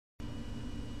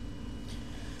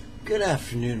Good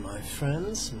afternoon, my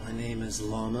friends. My name is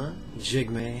Lama,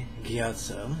 Jigme,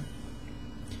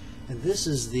 and this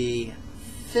is the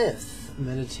 5th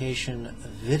meditation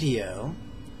video,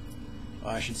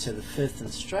 or I should say the 5th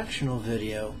instructional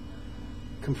video,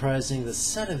 comprising the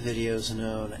set of videos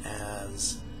known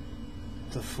as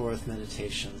the 4th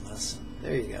meditation lesson.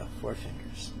 There you go, 4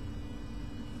 fingers.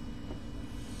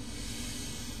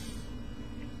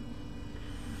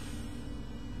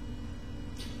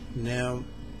 Now,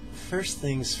 first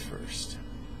things first,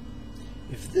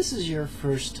 if this is your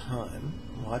first time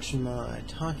watching my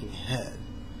talking head,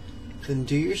 then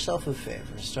do yourself a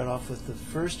favor and start off with the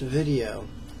first video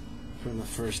from the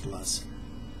first lesson.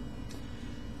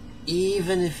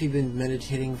 Even if you've been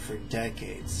meditating for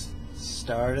decades,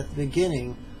 start at the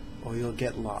beginning or you'll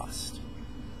get lost.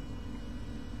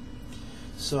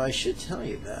 So I should tell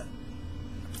you that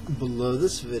below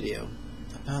this video,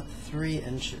 about 3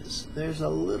 inches, there's a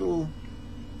little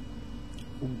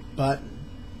button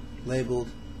labeled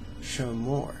Show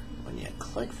More. When you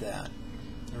click that,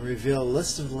 it'll reveal a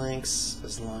list of links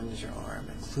as long as your arm,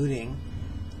 including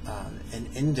an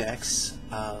index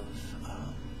of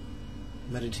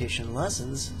meditation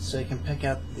lessons, so you can pick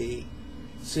out the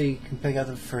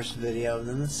first video, and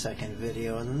then the second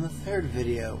video, and then the third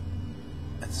video,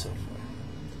 and so forth.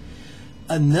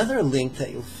 Another link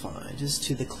that you'll find is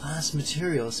to the class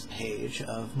materials page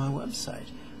of my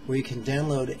website, where you can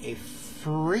download a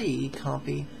free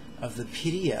copy of the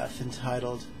PDF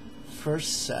entitled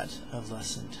First Set of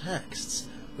Lesson Texts,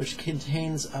 which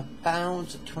contains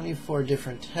about 24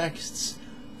 different texts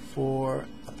for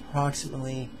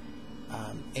approximately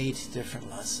 8 different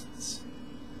lessons.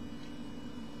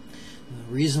 And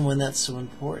the reason why that's so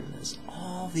important is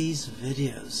all these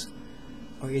videos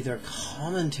are either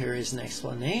commentaries and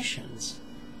explanations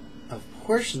of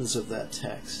portions of that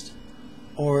text,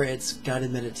 or it's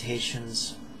guided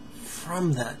meditations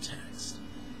from that text.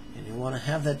 And you want to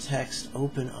have that text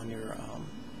open on your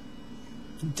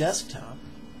desktop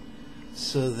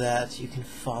so that you can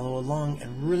follow along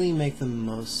and really make the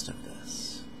most of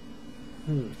this.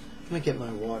 Let me get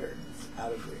my water. It's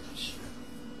out of reach.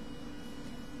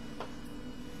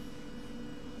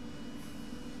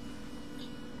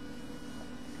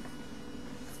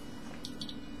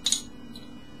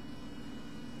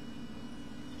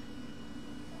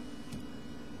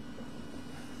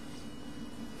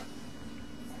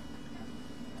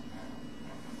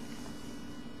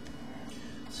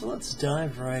 So let's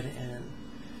dive right in.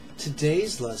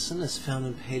 Today's lesson is found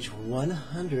on page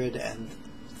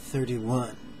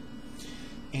 131.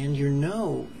 And you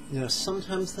know,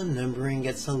 sometimes the numbering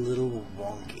gets a little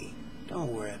wonky.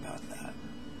 Don't worry about that.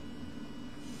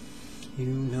 You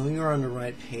know you're on the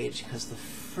right page because the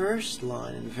first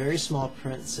line in very small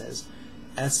print says,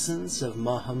 Essence of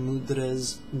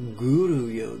Mahamudra's Guru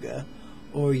Yoga,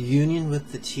 or Union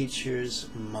with the Teacher's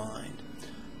Mind.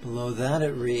 Below that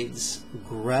it reads,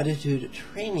 Gratitude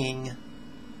Training,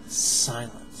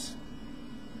 Silence.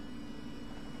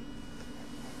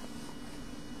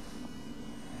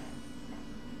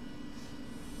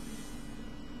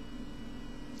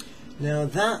 Now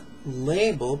that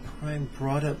label probably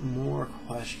brought up more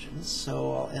questions,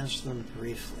 so I'll answer them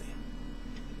briefly.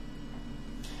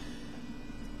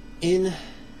 In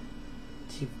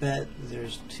Tibet,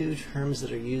 there's 2 terms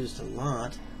that are used a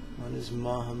lot. One is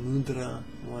Mahamudra,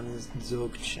 one is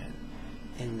Dzogchen.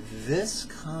 In this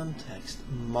context,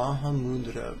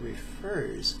 Mahamudra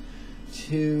refers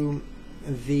to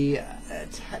the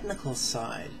technical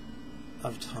side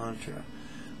of Tantra,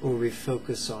 where we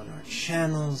focus on our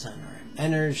channels and our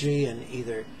energy and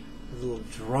either little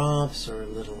drops or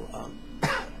little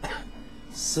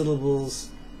syllables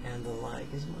and the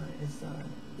like. Is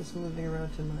this moving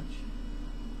around too much?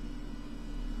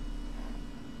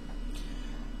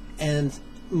 And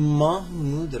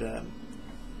Mahamudra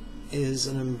is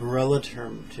an umbrella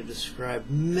term to describe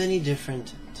many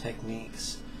different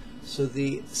techniques. So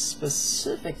the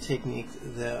specific technique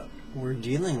that we're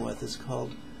dealing with is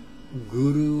called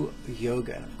Guru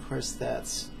Yoga. And of course,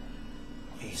 that's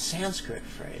a Sanskrit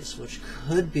phrase which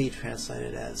could be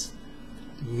translated as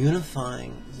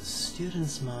unifying the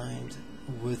student's mind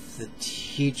with the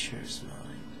teacher's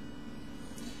mind.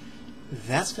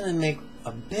 That's going to make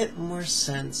a bit more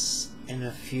sense in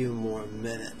a few more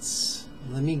minutes.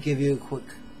 Let me give you a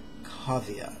quick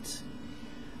caveat.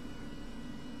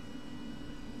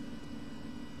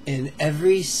 In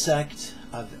every sect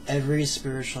of every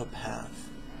spiritual path,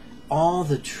 all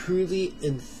the truly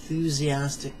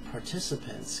enthusiastic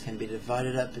participants can be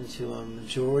divided up into a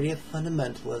majority of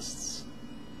fundamentalists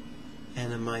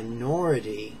and a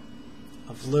minority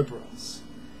of liberals.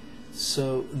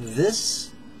 So this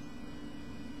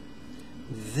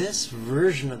this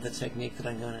version of the technique that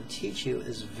I'm going to teach you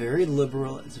is very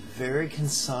liberal, it's very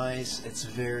concise, it's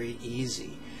very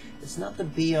easy. It's not the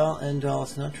be-all, end-all,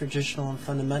 it's not traditional and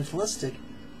fundamentalistic.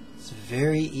 It's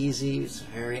very easy, it's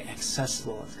very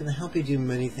accessible. It's going to help you do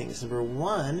many things. Number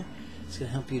one, it's going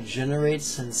to help you generate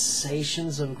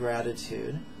sensations of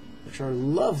gratitude, which are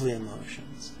lovely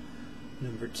emotions.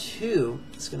 Number two,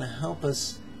 it's going to help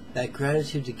us, that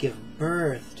gratitude, to give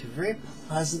birth to very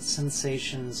pleasant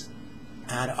sensations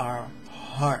at our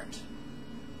heart.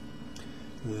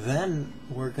 Then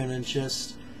we're going to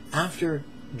just, after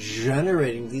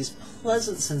generating these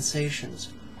pleasant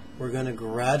sensations, we're going to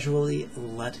gradually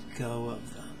let go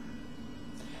of them.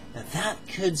 Now that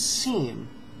could seem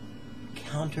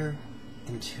counterintuitive.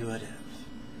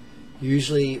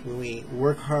 Usually when we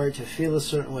work hard to feel a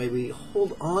certain way, we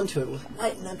hold on to it with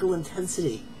white-knuckle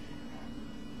intensity.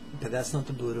 But that's not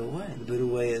the Buddha way. The Buddha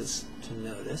way is to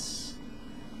notice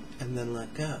and then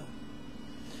let go.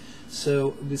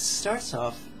 So this starts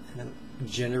off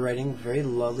generating very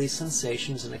lovely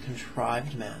sensations in a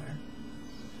contrived manner.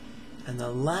 And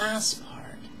the last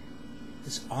part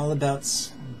is all about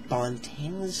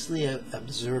spontaneously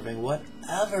observing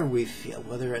whatever we feel,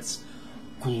 whether it's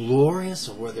glorious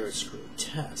or whether it's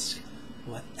grotesque,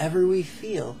 whatever we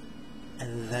feel,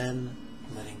 and then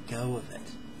letting go of it.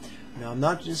 Now, I'm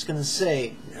not just going to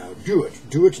say, now do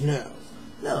it now.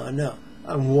 No.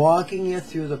 I'm walking you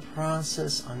through the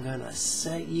process. I'm going to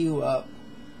set you up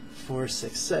for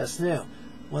success. Now,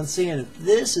 once again, if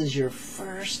this is your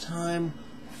first time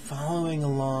following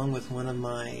along with one of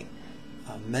my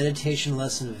meditation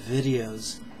lesson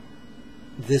videos,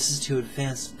 this is too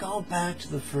advanced. Go back to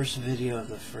the first video of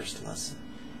the first lesson.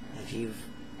 If you've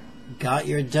got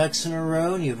your ducks in a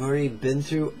row and you've already been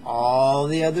through all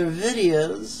the other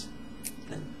videos,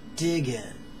 then dig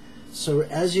in. So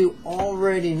as you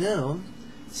already know,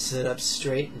 sit up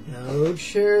straight, no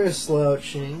chair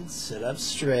slouching, sit up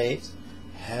straight,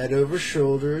 head over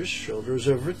shoulders, shoulders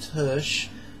over tush,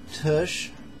 tush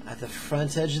at the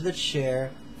front edge of the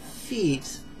chair,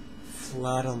 feet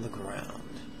flat on the ground.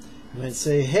 You might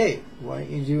say, hey, why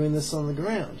aren't you doing this on the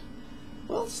ground?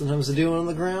 Well, sometimes I do it on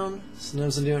the ground,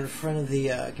 sometimes I do it in front of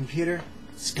the computer.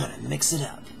 Just gotta mix it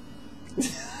up.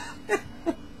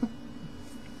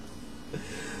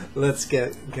 Let's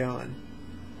get going.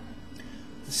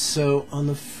 So on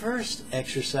the first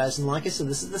exercise, and like I said,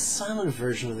 this is the silent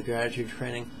version of the gratitude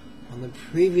training. On the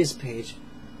previous page,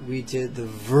 we did the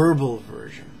verbal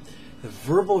version. The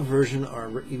verbal version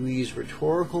we use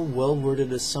rhetorical,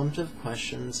 well-worded, assumptive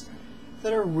questions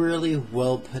that are really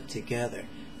well put together.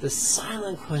 The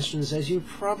silent questions, as you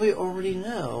probably already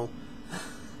know,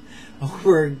 are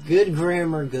where good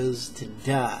grammar goes to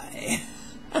die.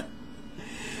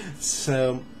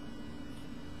 So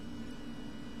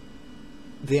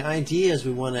the idea is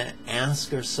we want to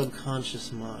ask our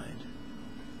subconscious mind,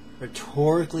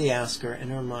 rhetorically ask our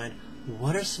inner mind,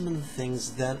 what are some of the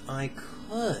things that I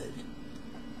could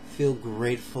feel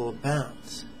grateful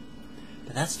about?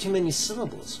 But that's too many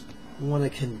syllables. We want to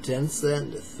condense that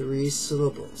into 3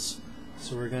 syllables.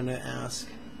 So we're going to ask,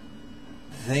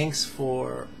 thanks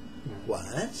for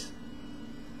what?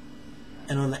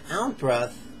 And on the out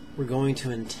breath, we're going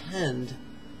to intend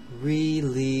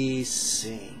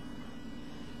releasing.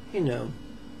 You know,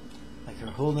 like you're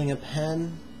holding a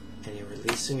pen and you're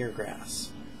releasing your grass.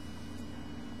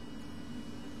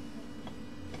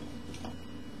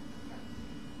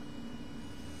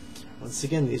 Once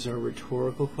again, these are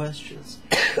rhetorical questions.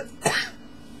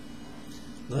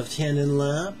 Left hand in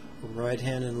lap, right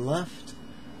hand in left,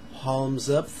 palms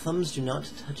up, thumbs do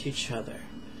not touch each other.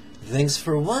 Thanks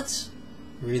for what?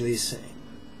 Releasing.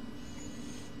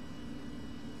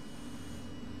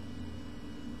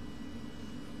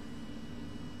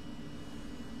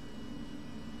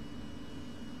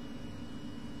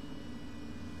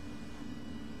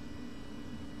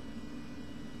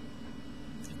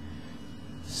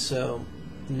 So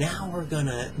now we're going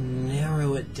to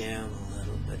narrow it down a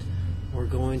little bit. We're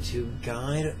going to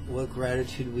guide what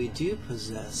gratitude we do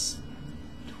possess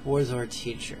towards our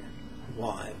teacher.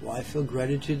 Why? Why feel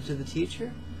gratitude to the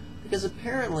teacher? Because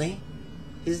apparently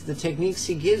the techniques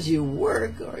he gives you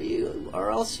work,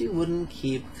 or else you wouldn't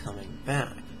keep coming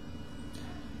back.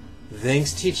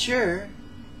 Thanks, teacher.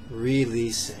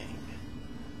 Releasing.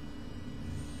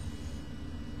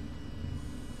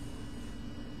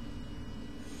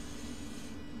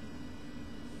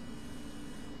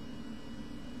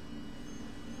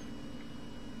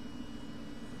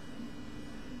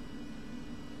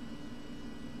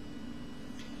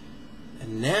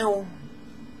 Now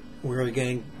we're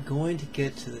going to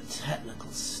get to the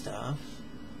technical stuff.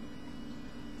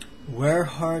 Where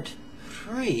heart,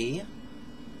 free,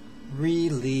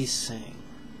 releasing.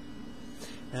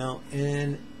 Now,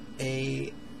 in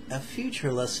a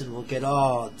future lesson, we'll get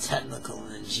all technical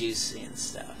and juicy and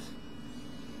stuff.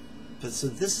 But so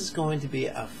this is going to be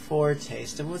a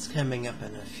foretaste of what's coming up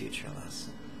in a future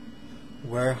lesson.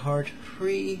 We're heart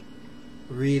free,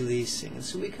 releasing. And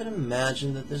so we could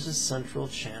imagine that there's a central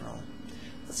channel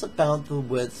that's about the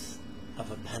width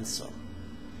of a pencil.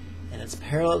 And it's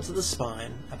parallel to the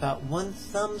spine, about 1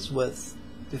 thumb's width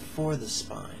before the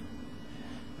spine.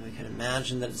 And we can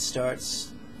imagine that it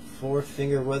starts 4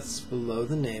 finger widths below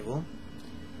the navel.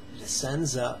 It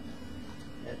ascends up,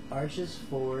 it arches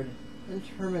forward, and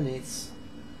terminates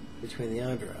between the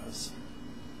eyebrows.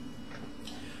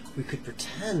 We could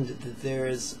pretend that there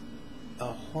is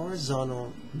a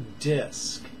horizontal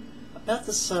disc about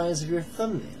the size of your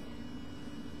thumbnail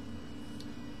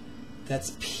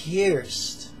that's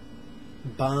pierced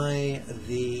by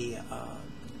the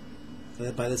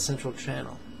central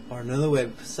channel. Or another way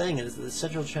of saying it is that the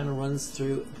central channel runs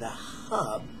through the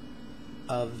hub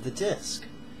of the disc.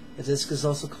 The disc is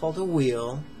also called a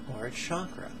wheel or a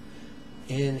chakra.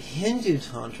 In Hindu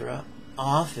Tantra,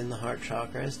 often the heart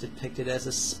chakra is depicted as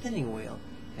a spinning wheel,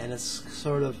 and it's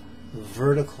sort of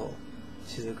vertical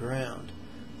to the ground.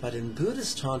 But in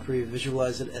Buddhist Tantra, we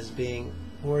visualize it as being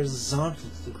horizontal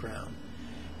to the ground.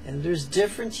 And there's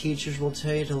different teachers will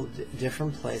tell you to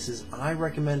different places. I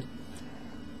recommend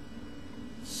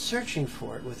searching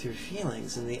for it with your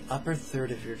feelings in the upper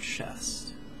third of your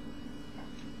chest.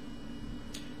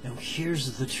 Now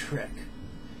here's the trick.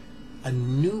 A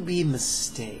newbie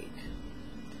mistake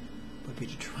would be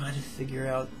to try to figure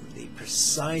out the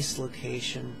precise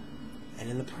location and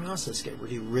in the process get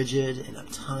really rigid and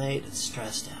uptight and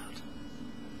stressed out.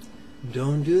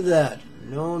 Don't do that.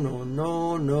 No, no,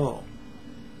 no, no.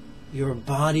 Your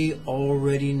body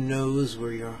already knows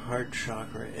where your heart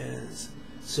chakra is.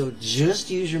 So just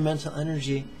use your mental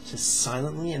energy to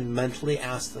silently and mentally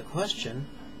ask the question,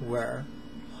 where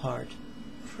heart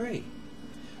free?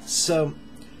 So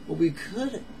what we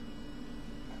could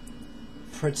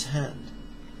pretend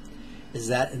is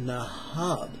that in the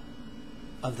hub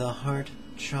of the heart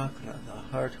chakra, the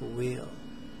heart wheel,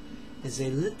 is a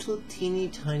little teeny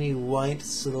tiny white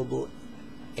syllable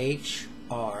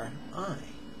H-R-I,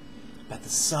 about the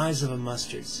size of a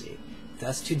mustard seed. If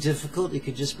that's too difficult, you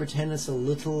could just pretend it's a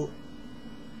little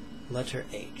letter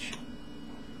H.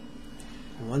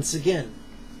 And once again,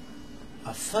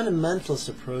 a fundamentalist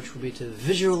approach would be to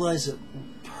visualize it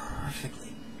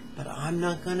perfectly. But I'm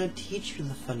not going to teach you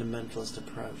the fundamentalist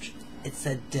approach. It's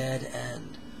a dead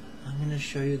end. I'm going to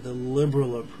show you the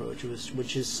liberal approach,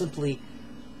 which is simply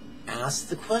ask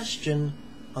the question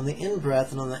on the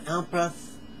in-breath, and on the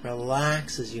out-breath,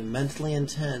 relax as you mentally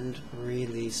intend,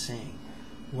 releasing.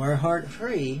 We're heart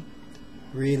free,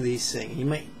 releasing. You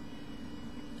might...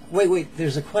 Wait,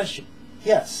 there's a question.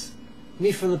 Yes.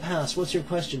 Me from the past, what's your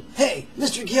question? Hey,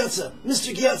 Mr.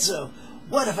 Gyatso,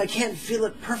 what if I can't feel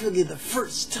it perfectly the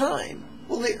first time?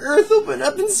 Will the earth open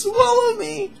up and swallow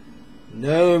me?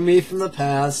 No, me from the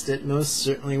past, it most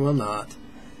certainly will not.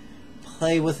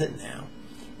 Play with it now.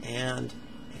 And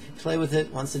if you play with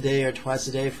it once a day or twice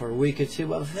a day for a week or two,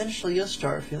 well, eventually you'll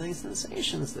start feeling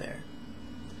sensations there.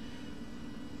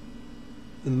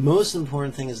 The most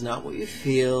important thing is not what you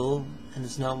feel, and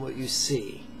it's not what you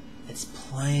see. It's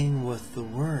playing with the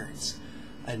words.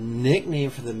 A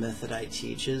nickname for the method I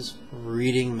teach is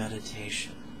reading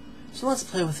meditation. So let's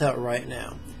play with that right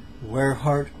now. We're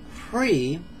heart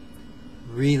free,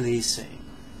 releasing.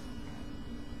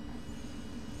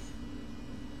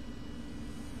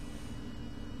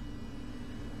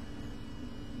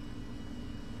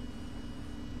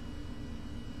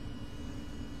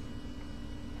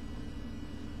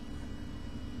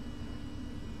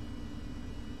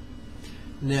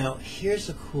 Now, here's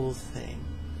a cool thing.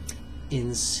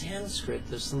 In Sanskrit,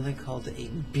 there's something called a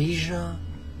bija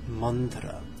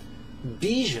mantra.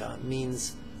 Bija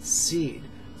means seed.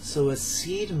 So a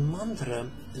seed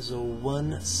mantra is a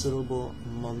one-syllable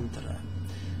mantra.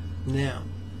 Now,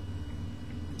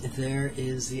 there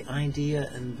is the idea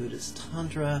in Buddhist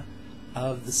Tantra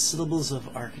of the syllables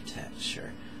of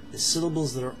architecture, the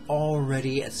syllables that are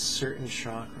already at certain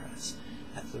chakras.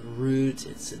 At the root,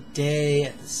 it's a day.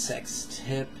 At the sex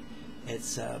tip,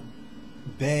 it's a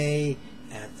bay.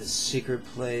 At the secret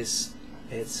place,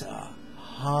 it's a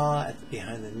ha.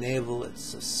 Behind the navel,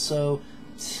 it's a so.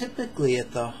 Typically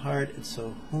at the heart, it's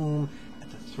a hum.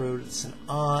 At the throat, it's an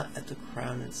ah. At the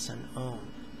crown, it's an om.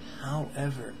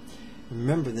 However,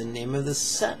 remember the name of the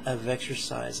set of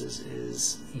exercises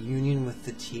is union with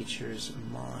the teacher's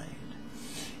mind.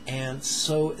 And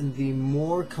so in the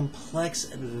more complex,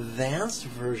 advanced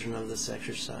version of this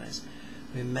exercise,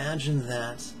 we imagine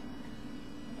that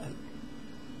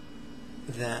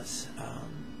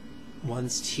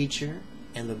one's teacher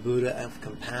and the Buddha of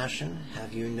compassion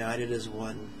have united as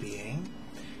one being,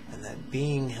 and that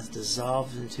being has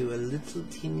dissolved into a little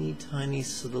teeny tiny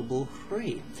syllable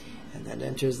free, and that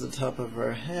enters the top of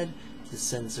our head,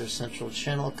 descends our central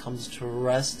channel, comes to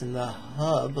rest in the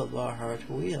hub of our heart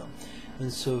wheel.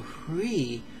 And so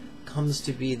free comes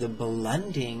to be the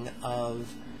blending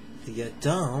of the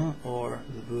Adam, or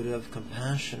the Buddha of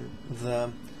compassion,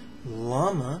 the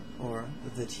Lama, or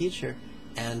the teacher,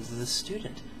 and the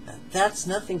student. Now, that's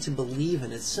nothing to believe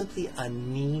in. It's simply a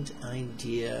neat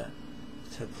idea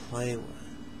to play with.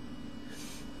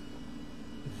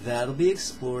 That'll be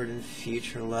explored in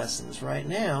future lessons. Right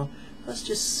now, let's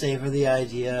just savor the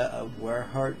idea of wear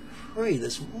heart free,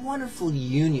 this wonderful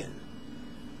union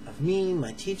of me,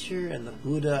 my teacher, and the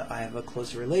Buddha I have a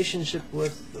close relationship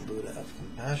with, the Buddha of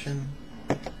compassion.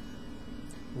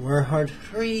 Wear heart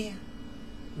free,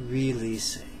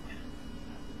 releasing.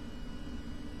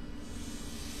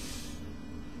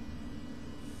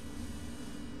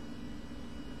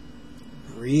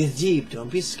 Breathe deep. Don't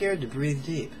be scared to breathe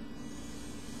deep.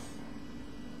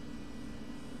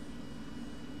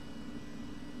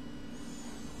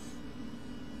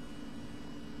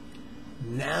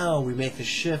 Now we make the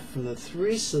shift from the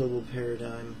 3-syllable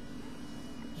paradigm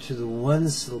to the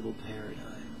 1-syllable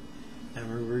paradigm,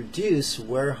 and we reduce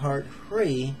wear heart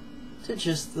free to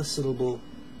just the syllable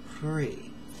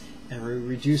free, and we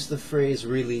reduce the phrase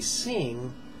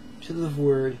releasing to the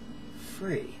word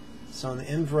free. So on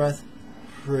the in-breath,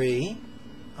 free.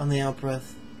 On the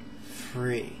out-breath,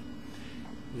 free.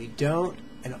 We don't,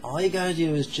 and all you gotta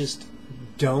do is just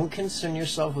don't concern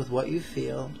yourself with what you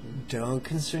feel. Don't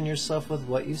concern yourself with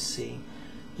what you see.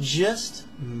 Just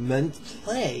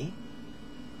play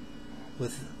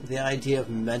with the idea of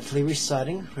mentally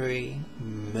reciting free,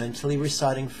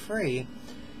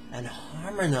 and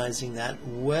harmonizing that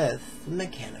with the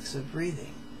mechanics of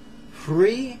breathing.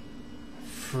 Free,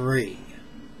 free.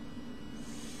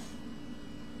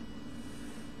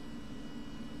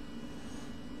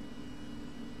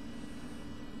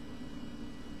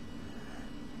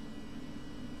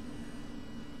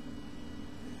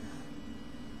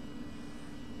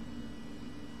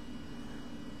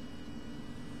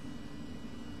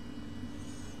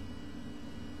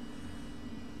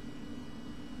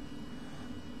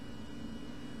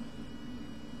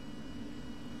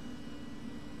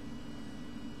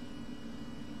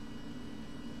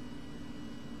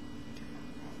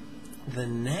 The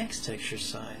next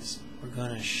exercise, we're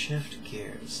going to shift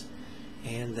gears,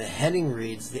 and the heading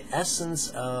reads, the essence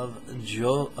of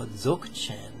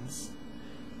Dzogchen's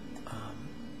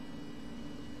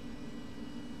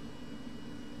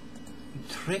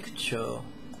Trikcho,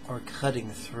 or cutting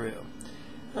through.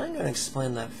 And I'm going to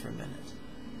explain that for a minute.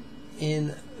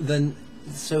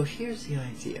 So here's the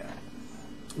idea.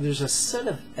 There's a set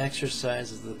of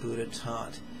exercises the Buddha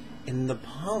taught. In the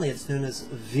Pali, it's known as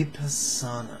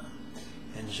Vipassana.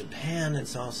 In Japan,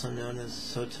 it's also known as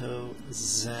Soto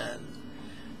Zen.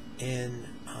 In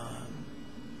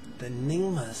the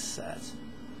Nyingma set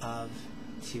of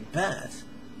Tibet,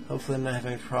 hopefully I'm not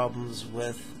having problems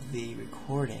with the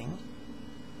recording.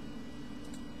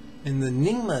 In the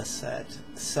Nyingma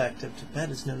sect of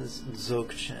Tibet, it's known as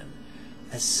Dzogchen.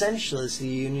 Essentially, it's the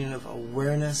union of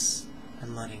awareness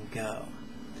and letting go.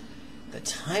 The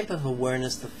type of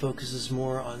awareness that focuses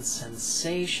more on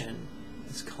sensation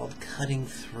is called cutting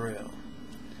through.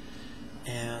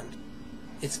 And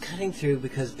it's cutting through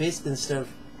because basically instead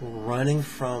of running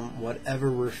from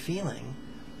whatever we're feeling,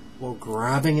 we're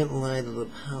grabbing it in light of the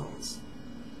lapels.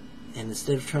 And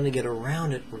instead of trying to get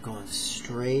around it, we're going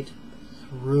straight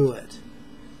through it.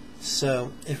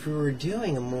 So if we were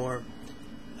doing a more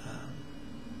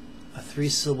a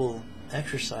 3-syllable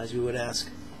exercise, we would ask,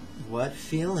 what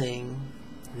feeling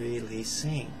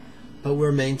releasing? But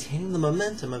we're maintaining the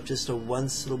momentum of just a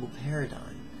 1-syllable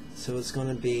paradigm. So it's going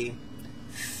to be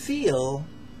feel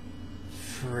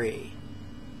free.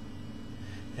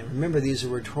 And remember, these are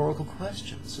rhetorical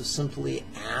questions. So simply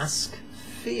ask,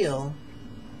 feel,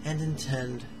 and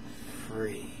intend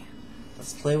free.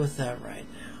 Let's play with that right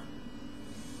now.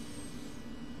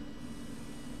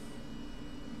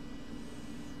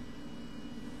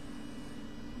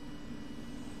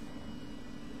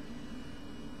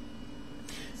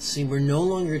 See, we're no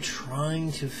longer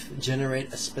trying to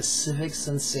generate a specific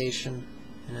sensation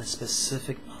in a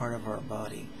specific part of our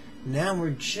body. Now we're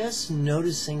just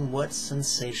noticing what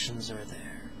sensations are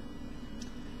there.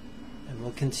 And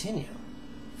we'll continue.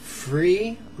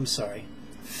 Feel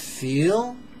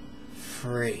feel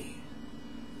free.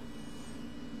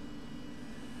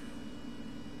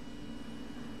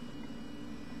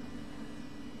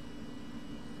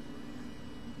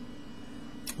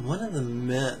 One of the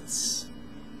myths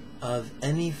of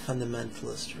any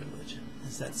fundamentalist religion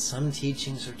is that some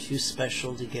teachings are too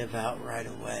special to give out right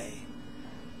away.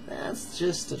 That's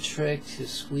just a trick to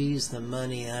squeeze the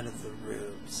money out of the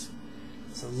rubes.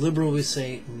 As a liberal, we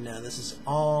say, no, this is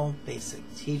all basic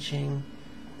teaching.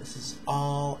 This is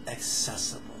all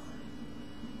accessible.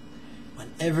 On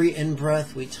every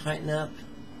in-breath, we tighten up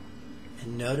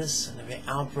and notice, and every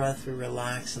out-breath, we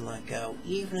relax and let go.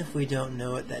 Even if we don't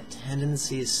know it, that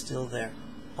tendency is still there.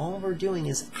 All we're doing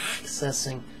is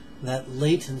accessing that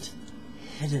latent,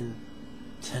 hidden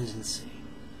tendency.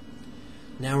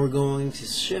 Now we're going to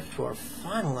shift to our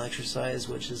final exercise,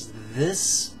 which is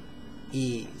this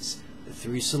ease. The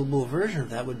three-syllable version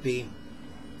of that would be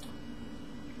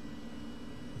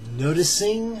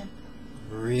noticing,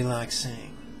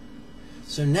 relaxing.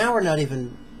 So now we're not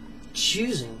even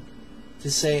choosing to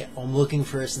say, I'm looking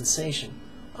for a sensation.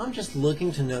 I'm just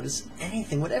looking to notice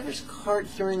anything, whatever's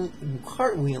cartwheeling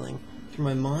through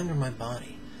my mind or my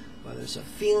body. Whether it's a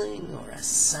feeling, or a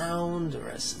sound, or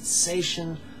a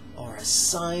sensation, or a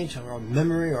sight, or a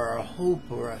memory, or a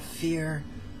hope, or a fear,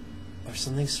 or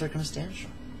something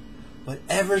circumstantial.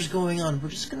 Whatever's going on, we're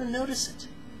just going to notice it.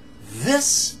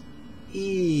 This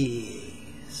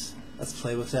ease. Let's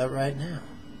play with that right now.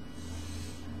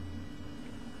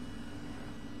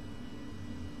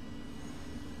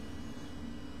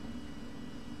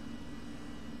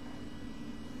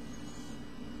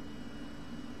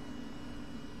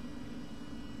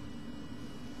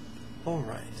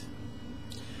 Alright.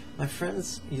 My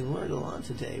friends, you learned a lot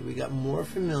today. We got more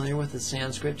familiar with the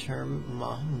Sanskrit term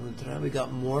Mahamudra. We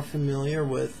got more familiar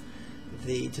with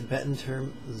the Tibetan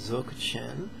term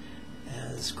Dzogchen.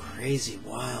 As crazy,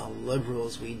 wild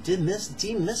liberals, we did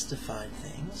demystify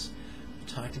things.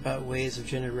 We talked about ways of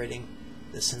generating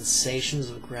the sensations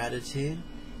of gratitude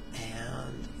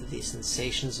and the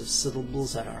sensations of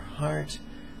syllables at our heart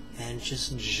and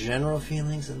just general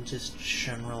feelings and just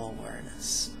general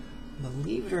awareness.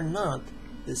 Believe it or not,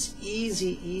 this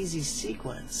easy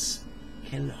sequence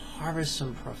can harvest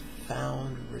some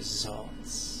profound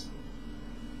results.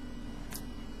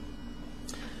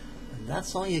 And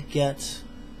that's all you get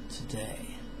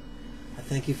today. I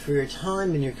thank you for your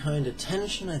time and your kind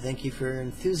attention. I thank you for your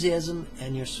enthusiasm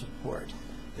and your support.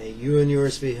 May you and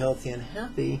yours be healthy and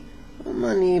happy. Om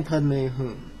Mani Padme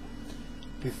Hum.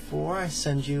 Before I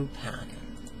send you packing,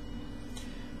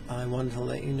 I wanted to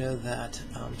let you know that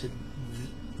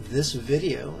this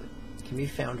video can be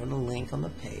found on a link on the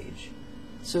page.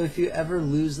 So if you ever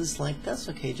lose this link, that's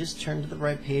okay. Just turn to the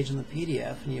right page in the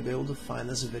PDF and you'll be able to find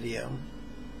this video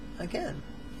again.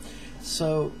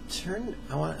 So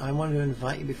I want to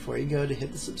invite you before you go to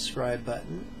hit the subscribe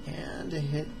button and to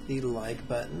hit the like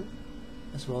button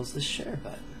as well as the share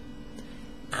button.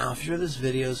 After this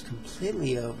video is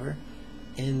completely over,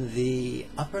 in the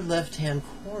upper left hand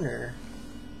corner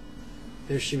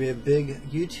there should be a big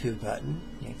YouTube button.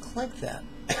 You click that.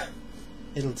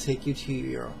 It'll take you to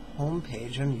your home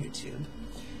page on YouTube.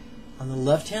 On the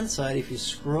left hand side, if you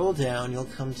scroll down, you'll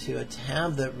come to a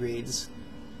tab that reads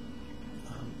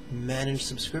Manage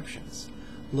Subscriptions.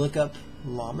 Look up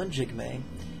Lama Jigme,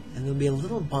 and there'll be a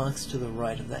little box to the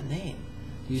right of that name.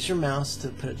 Use your mouse to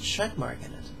put a check mark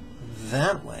in it.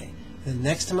 That way, the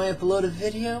next time I upload a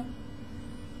video,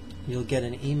 you'll get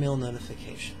an email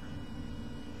notification.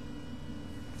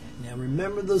 Now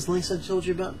remember those links I told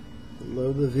you about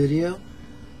below the video?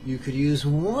 You could use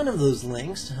one of those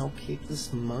links to help keep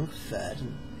this monk fed,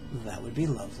 and that would be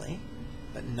lovely,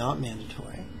 but not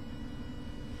mandatory.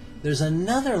 There's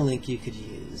another link you could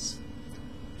use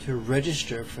to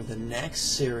register for the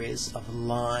next series of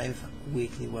live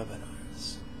weekly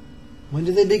webinars. When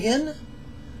do they begin?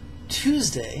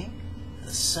 Tuesday,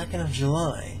 the 2nd of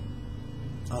July.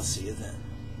 I'll see you then.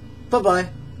 Bye-bye.